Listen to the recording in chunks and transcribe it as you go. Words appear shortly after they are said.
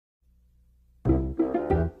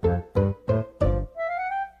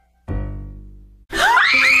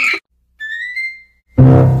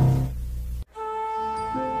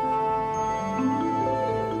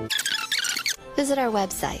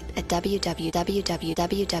website at www.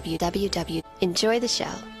 Enjoy the show.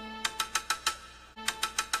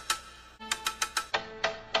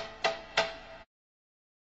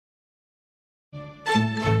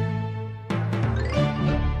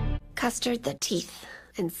 Custard the teeth,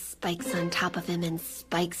 and spikes on top of him, and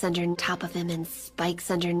spikes under top of him, and spikes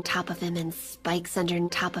under top of him, and spikes under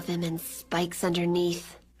top of him, and spikes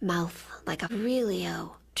underneath. Mouth like a realio,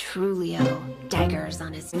 trulio, daggers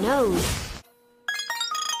on his nose.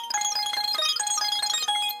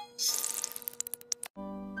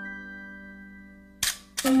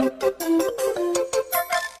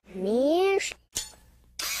 Meow.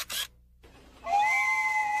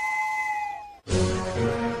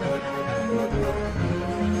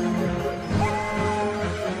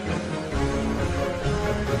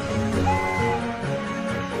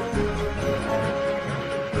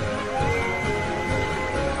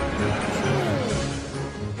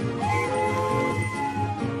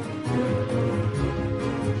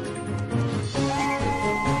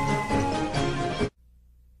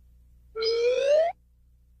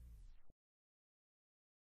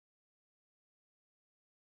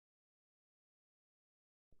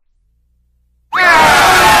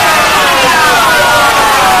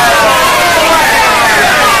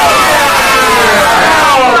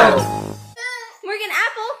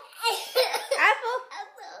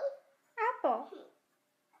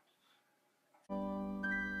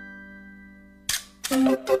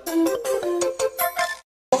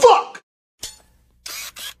 Fuck!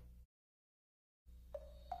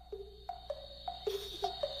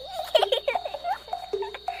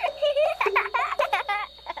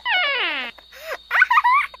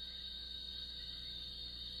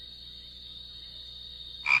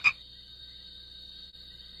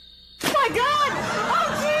 Oh my God! Oh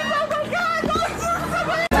jeez! Oh my God! Oh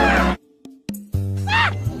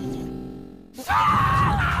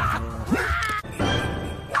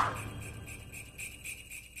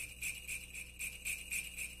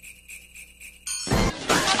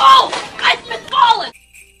Oh! I've been falling!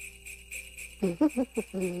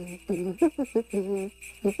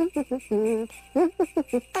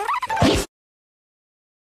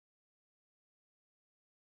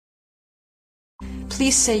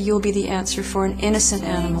 Please say you'll be the answer for an innocent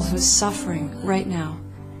animal who's suffering right now.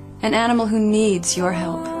 An animal who needs your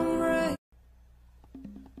help.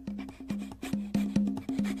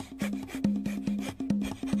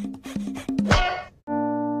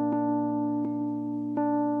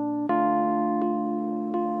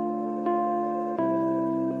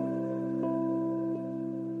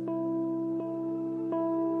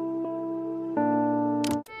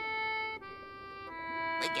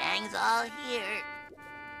 The gang's all here.